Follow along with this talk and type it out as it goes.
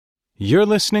You're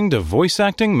listening to Voice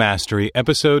Acting Mastery,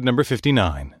 episode number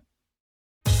 59.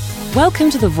 Welcome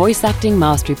to the Voice Acting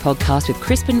Mastery podcast with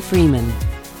Crispin Freeman.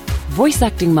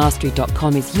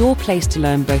 VoiceActingMastery.com is your place to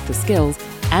learn both the skills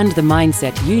and the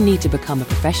mindset you need to become a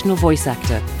professional voice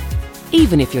actor,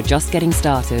 even if you're just getting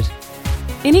started.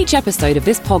 In each episode of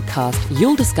this podcast,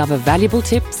 you'll discover valuable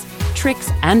tips,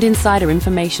 tricks, and insider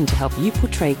information to help you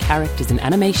portray characters in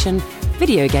animation,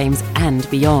 video games, and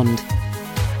beyond.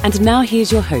 And now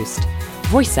here's your host,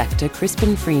 voice actor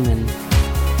Crispin Freeman.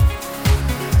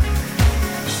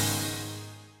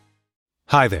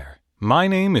 Hi there, my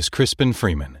name is Crispin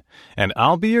Freeman, and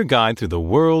I'll be your guide through the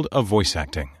world of voice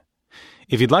acting.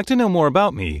 If you'd like to know more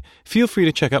about me, feel free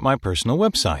to check out my personal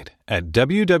website at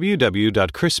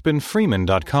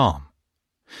www.crispinfreeman.com.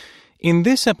 In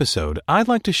this episode, I'd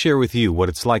like to share with you what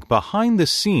it's like behind the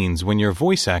scenes when you're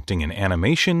voice acting in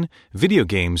animation, video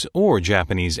games, or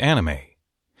Japanese anime.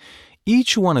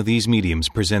 Each one of these mediums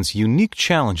presents unique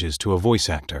challenges to a voice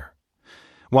actor.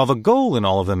 While the goal in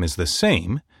all of them is the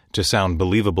same, to sound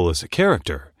believable as a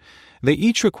character, they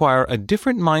each require a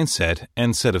different mindset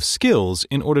and set of skills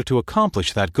in order to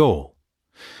accomplish that goal.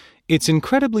 It's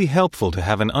incredibly helpful to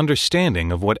have an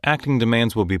understanding of what acting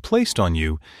demands will be placed on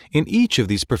you in each of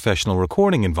these professional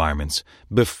recording environments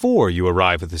before you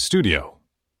arrive at the studio.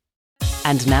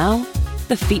 And now,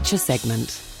 the feature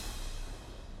segment.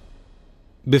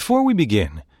 Before we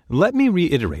begin, let me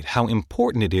reiterate how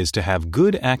important it is to have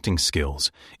good acting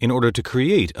skills in order to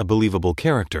create a believable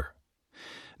character.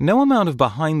 No amount of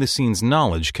behind-the-scenes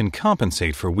knowledge can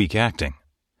compensate for weak acting.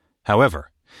 However,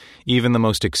 even the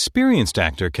most experienced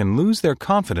actor can lose their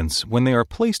confidence when they are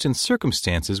placed in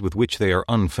circumstances with which they are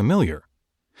unfamiliar.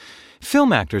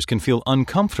 Film actors can feel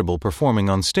uncomfortable performing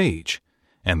on stage,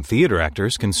 and theater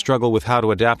actors can struggle with how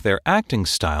to adapt their acting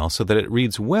style so that it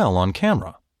reads well on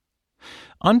camera.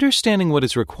 Understanding what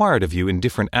is required of you in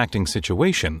different acting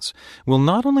situations will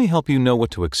not only help you know what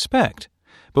to expect,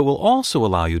 but will also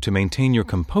allow you to maintain your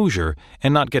composure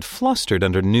and not get flustered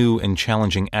under new and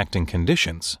challenging acting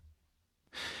conditions.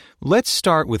 Let's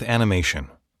start with animation,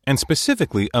 and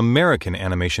specifically American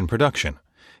animation production,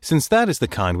 since that is the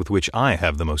kind with which I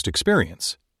have the most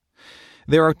experience.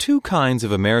 There are two kinds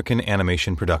of American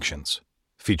animation productions: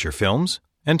 feature films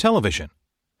and television.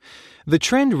 The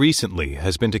trend recently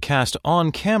has been to cast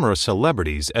on-camera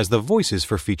celebrities as the voices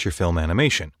for feature film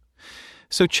animation.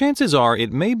 So chances are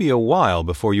it may be a while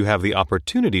before you have the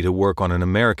opportunity to work on an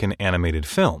American animated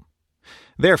film.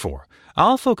 Therefore,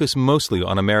 I'll focus mostly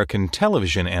on American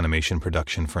television animation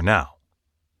production for now.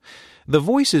 The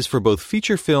voices for both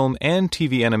feature film and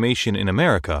TV animation in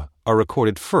America are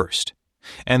recorded first,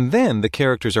 and then the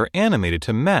characters are animated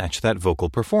to match that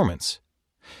vocal performance.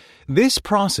 This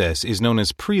process is known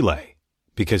as prelay,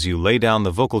 because you lay down the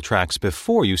vocal tracks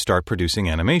before you start producing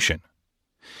animation.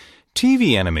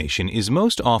 TV animation is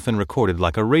most often recorded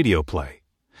like a radio play,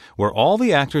 where all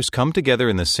the actors come together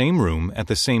in the same room at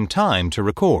the same time to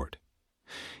record.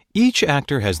 Each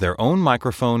actor has their own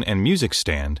microphone and music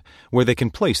stand where they can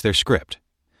place their script.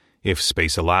 If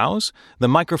space allows, the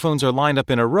microphones are lined up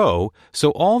in a row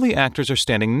so all the actors are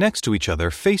standing next to each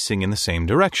other facing in the same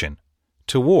direction,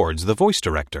 towards the voice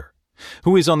director,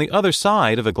 who is on the other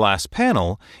side of a glass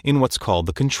panel in what's called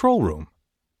the control room.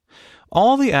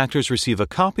 All the actors receive a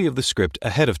copy of the script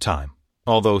ahead of time,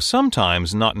 although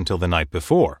sometimes not until the night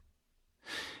before.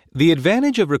 The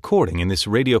advantage of recording in this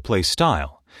radio play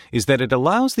style is that it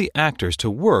allows the actors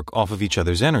to work off of each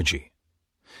other's energy.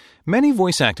 Many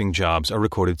voice acting jobs are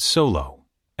recorded solo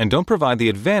and don't provide the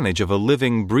advantage of a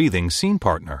living, breathing scene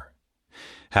partner.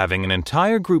 Having an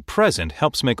entire group present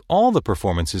helps make all the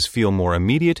performances feel more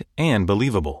immediate and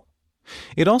believable.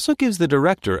 It also gives the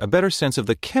director a better sense of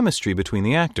the chemistry between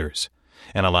the actors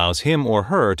and allows him or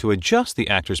her to adjust the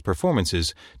actors'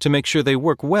 performances to make sure they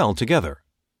work well together.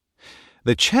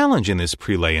 The challenge in this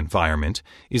prelay environment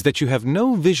is that you have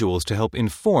no visuals to help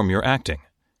inform your acting,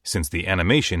 since the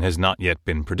animation has not yet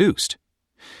been produced.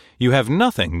 You have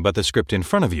nothing but the script in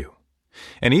front of you.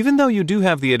 And even though you do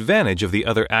have the advantage of the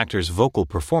other actors' vocal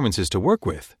performances to work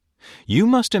with, you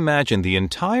must imagine the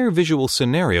entire visual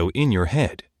scenario in your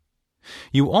head.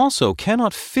 You also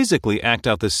cannot physically act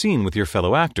out the scene with your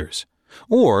fellow actors,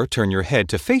 or turn your head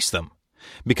to face them,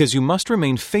 because you must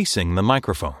remain facing the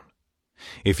microphone.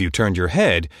 If you turned your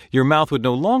head, your mouth would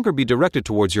no longer be directed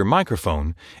towards your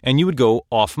microphone, and you would go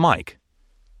off mic,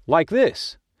 like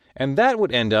this, and that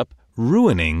would end up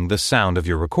ruining the sound of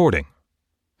your recording.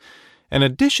 An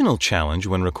additional challenge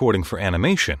when recording for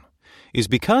animation is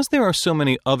because there are so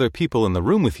many other people in the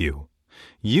room with you,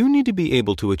 you need to be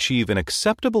able to achieve an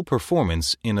acceptable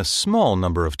performance in a small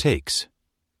number of takes.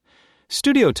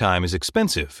 Studio time is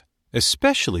expensive,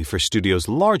 especially for studios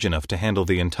large enough to handle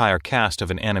the entire cast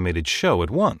of an animated show at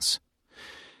once.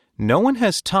 No one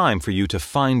has time for you to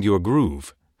find your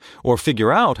groove or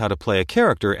figure out how to play a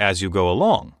character as you go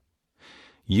along.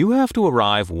 You have to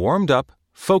arrive warmed up,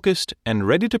 focused, and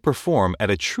ready to perform at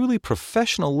a truly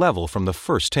professional level from the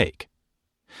first take.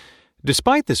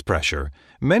 Despite this pressure,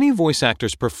 many voice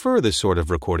actors prefer this sort of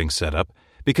recording setup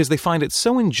because they find it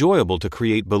so enjoyable to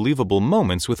create believable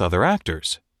moments with other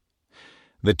actors.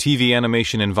 The TV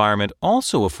animation environment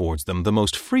also affords them the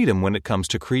most freedom when it comes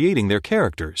to creating their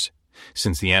characters,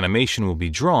 since the animation will be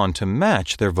drawn to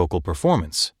match their vocal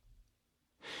performance.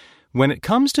 When it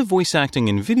comes to voice acting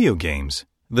in video games,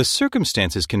 the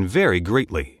circumstances can vary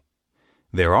greatly.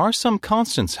 There are some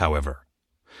constants, however.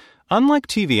 Unlike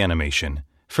TV animation,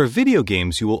 for video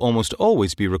games you will almost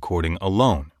always be recording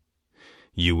alone.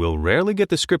 You will rarely get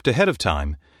the script ahead of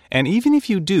time, and even if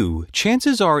you do,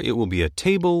 chances are it will be a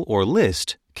table or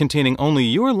list containing only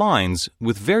your lines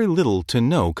with very little to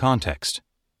no context.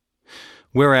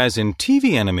 Whereas in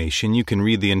TV animation you can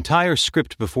read the entire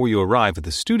script before you arrive at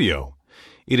the studio,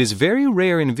 it is very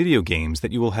rare in video games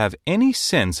that you will have any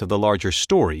sense of the larger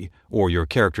story or your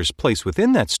character's place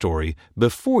within that story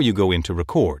before you go in to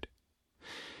record.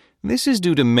 This is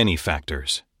due to many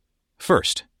factors.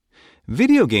 First,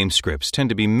 video game scripts tend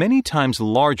to be many times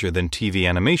larger than TV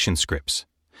animation scripts,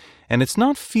 and it's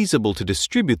not feasible to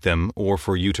distribute them or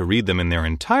for you to read them in their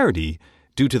entirety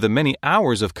due to the many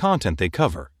hours of content they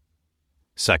cover.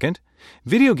 Second,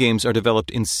 video games are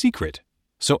developed in secret,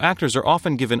 so actors are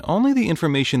often given only the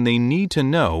information they need to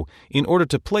know in order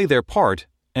to play their part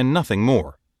and nothing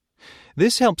more.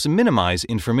 This helps minimize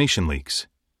information leaks.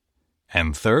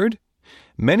 And third,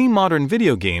 many modern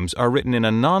video games are written in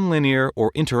a nonlinear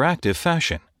or interactive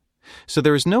fashion, so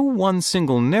there is no one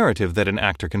single narrative that an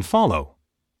actor can follow.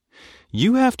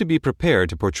 You have to be prepared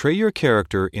to portray your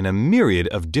character in a myriad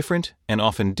of different and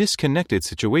often disconnected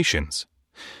situations,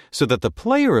 so that the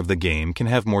player of the game can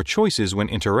have more choices when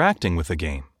interacting with the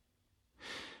game.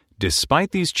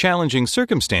 Despite these challenging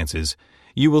circumstances,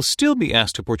 you will still be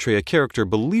asked to portray a character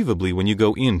believably when you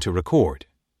go in to record.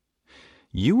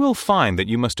 You will find that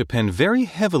you must depend very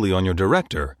heavily on your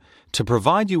director to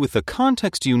provide you with the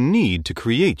context you need to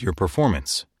create your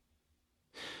performance.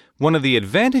 One of the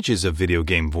advantages of video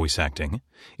game voice acting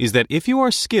is that if you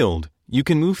are skilled, you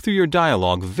can move through your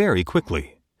dialogue very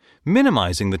quickly,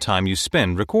 minimizing the time you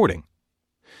spend recording.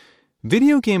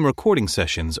 Video game recording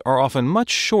sessions are often much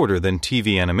shorter than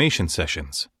TV animation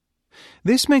sessions.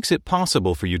 This makes it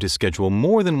possible for you to schedule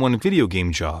more than one video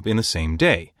game job in the same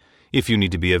day, if you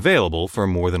need to be available for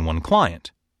more than one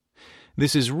client.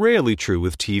 This is rarely true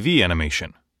with TV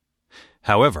animation.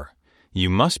 However, you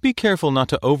must be careful not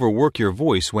to overwork your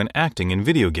voice when acting in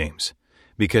video games,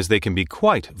 because they can be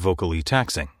quite vocally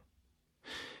taxing.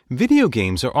 Video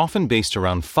games are often based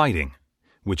around fighting,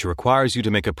 which requires you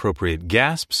to make appropriate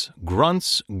gasps,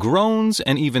 grunts, groans,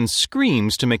 and even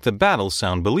screams to make the battle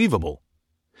sound believable.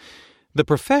 The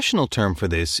professional term for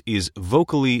this is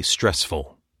vocally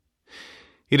stressful.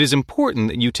 It is important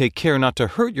that you take care not to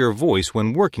hurt your voice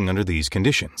when working under these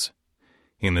conditions.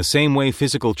 In the same way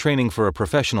physical training for a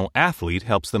professional athlete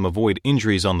helps them avoid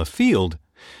injuries on the field,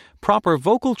 proper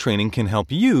vocal training can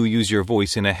help you use your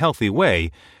voice in a healthy way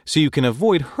so you can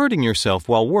avoid hurting yourself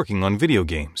while working on video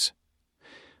games.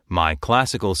 My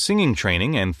classical singing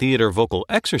training and theater vocal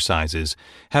exercises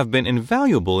have been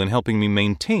invaluable in helping me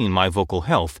maintain my vocal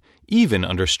health even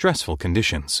under stressful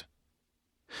conditions.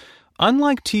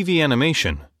 Unlike TV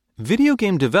animation, video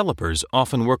game developers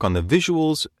often work on the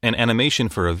visuals and animation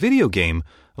for a video game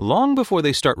long before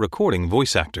they start recording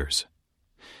voice actors.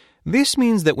 This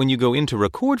means that when you go in to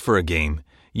record for a game,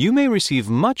 you may receive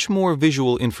much more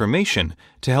visual information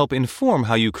to help inform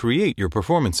how you create your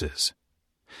performances.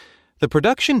 The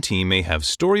production team may have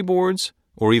storyboards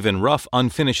or even rough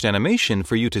unfinished animation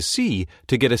for you to see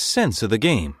to get a sense of the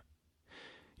game.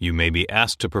 You may be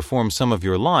asked to perform some of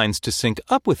your lines to sync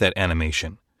up with that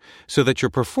animation, so that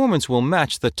your performance will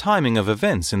match the timing of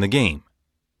events in the game.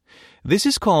 This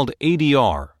is called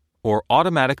ADR, or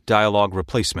Automatic Dialogue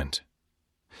Replacement.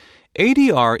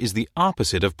 ADR is the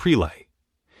opposite of prelay.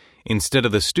 Instead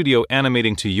of the studio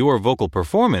animating to your vocal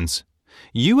performance,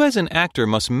 you as an actor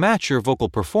must match your vocal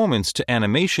performance to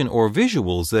animation or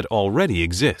visuals that already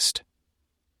exist.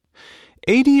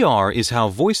 ADR is how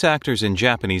voice actors in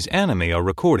Japanese anime are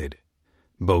recorded,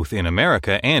 both in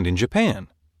America and in Japan.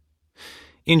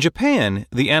 In Japan,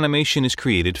 the animation is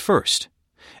created first,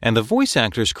 and the voice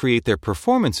actors create their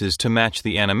performances to match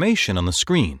the animation on the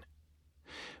screen.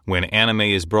 When anime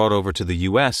is brought over to the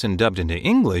US and dubbed into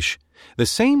English, the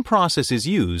same process is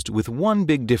used with one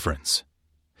big difference.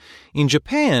 In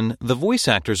Japan, the voice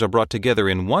actors are brought together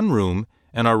in one room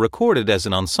and are recorded as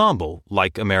an ensemble,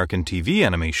 like American TV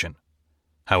animation.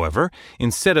 However,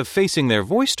 instead of facing their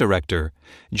voice director,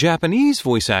 Japanese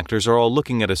voice actors are all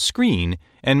looking at a screen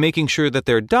and making sure that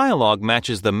their dialogue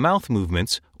matches the mouth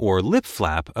movements or lip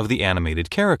flap of the animated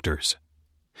characters.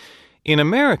 In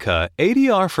America,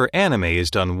 ADR for anime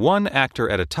is done one actor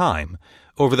at a time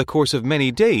over the course of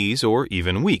many days or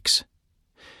even weeks.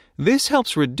 This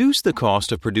helps reduce the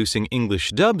cost of producing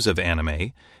English dubs of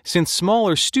anime, since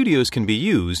smaller studios can be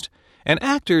used and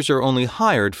actors are only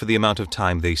hired for the amount of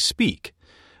time they speak,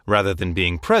 rather than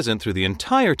being present through the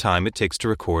entire time it takes to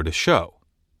record a show.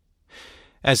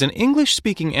 As an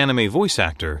English-speaking anime voice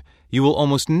actor, you will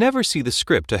almost never see the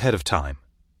script ahead of time.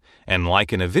 And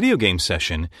like in a video game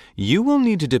session, you will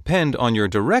need to depend on your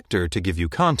director to give you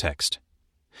context.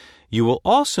 You will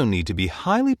also need to be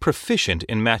highly proficient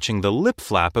in matching the lip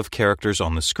flap of characters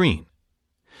on the screen.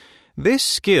 This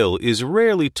skill is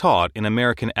rarely taught in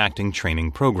American acting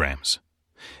training programs.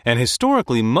 And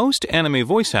historically, most anime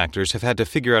voice actors have had to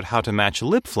figure out how to match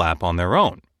lip flap on their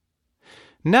own.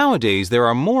 Nowadays, there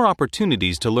are more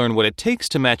opportunities to learn what it takes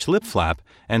to match lip flap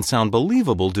and sound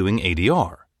believable doing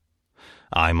ADR.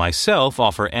 I myself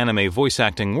offer anime voice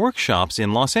acting workshops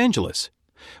in Los Angeles,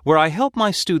 where I help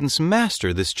my students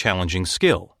master this challenging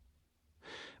skill.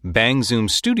 Bang Zoom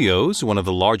Studios, one of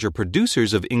the larger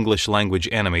producers of English-language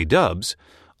anime dubs,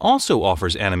 also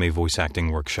offers anime voice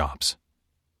acting workshops.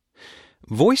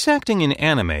 Voice acting in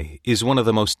anime is one of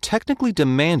the most technically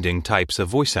demanding types of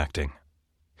voice acting.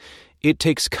 It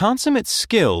takes consummate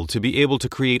skill to be able to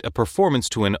create a performance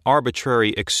to an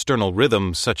arbitrary external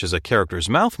rhythm such as a character's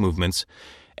mouth movements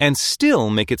and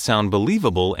still make it sound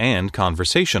believable and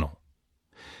conversational.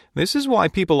 This is why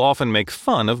people often make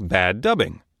fun of bad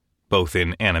dubbing, both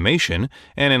in animation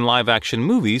and in live-action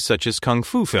movies such as kung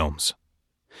fu films.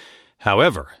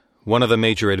 However, one of the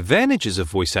major advantages of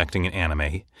voice acting in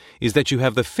anime is that you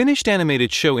have the finished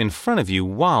animated show in front of you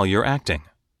while you're acting.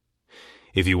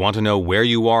 If you want to know where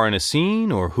you are in a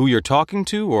scene or who you're talking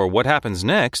to or what happens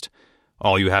next,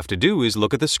 all you have to do is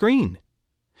look at the screen.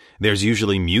 There's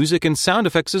usually music and sound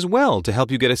effects as well to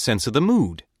help you get a sense of the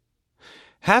mood.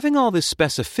 Having all this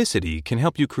specificity can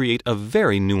help you create a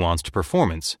very nuanced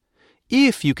performance,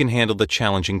 if you can handle the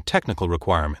challenging technical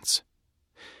requirements.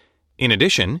 In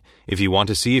addition, if you want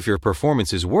to see if your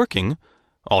performance is working,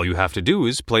 all you have to do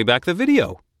is play back the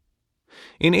video.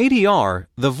 In ADR,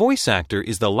 the voice actor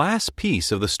is the last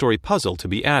piece of the story puzzle to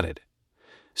be added.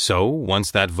 So,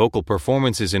 once that vocal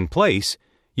performance is in place,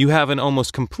 you have an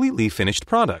almost completely finished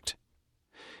product.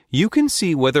 You can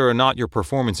see whether or not your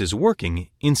performance is working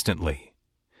instantly.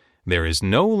 There is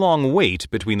no long wait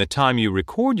between the time you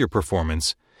record your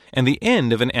performance and the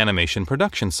end of an animation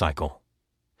production cycle.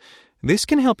 This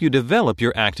can help you develop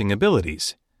your acting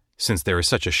abilities, since there is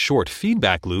such a short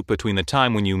feedback loop between the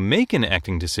time when you make an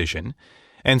acting decision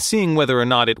and seeing whether or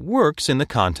not it works in the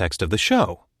context of the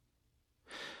show.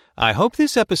 I hope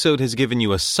this episode has given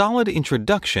you a solid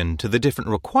introduction to the different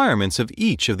requirements of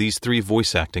each of these three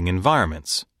voice acting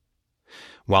environments.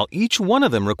 While each one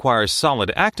of them requires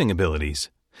solid acting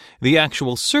abilities, the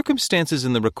actual circumstances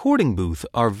in the recording booth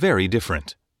are very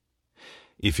different.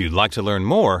 If you'd like to learn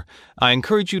more, I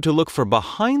encourage you to look for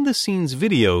behind-the-scenes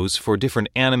videos for different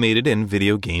animated and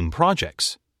video game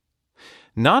projects.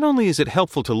 Not only is it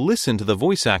helpful to listen to the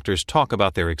voice actors talk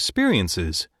about their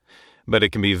experiences, but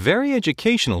it can be very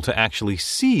educational to actually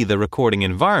see the recording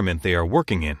environment they are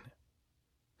working in.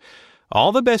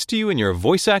 All the best to you in your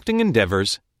voice acting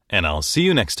endeavors, and I'll see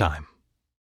you next time.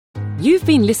 You've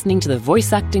been listening to the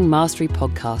Voice Acting Mastery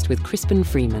Podcast with Crispin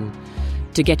Freeman.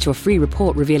 To get your free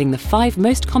report revealing the 5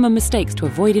 most common mistakes to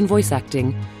avoid in voice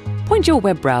acting, point your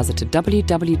web browser to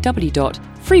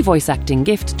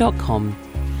www.freevoiceactinggift.com.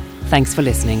 Thanks for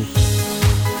listening.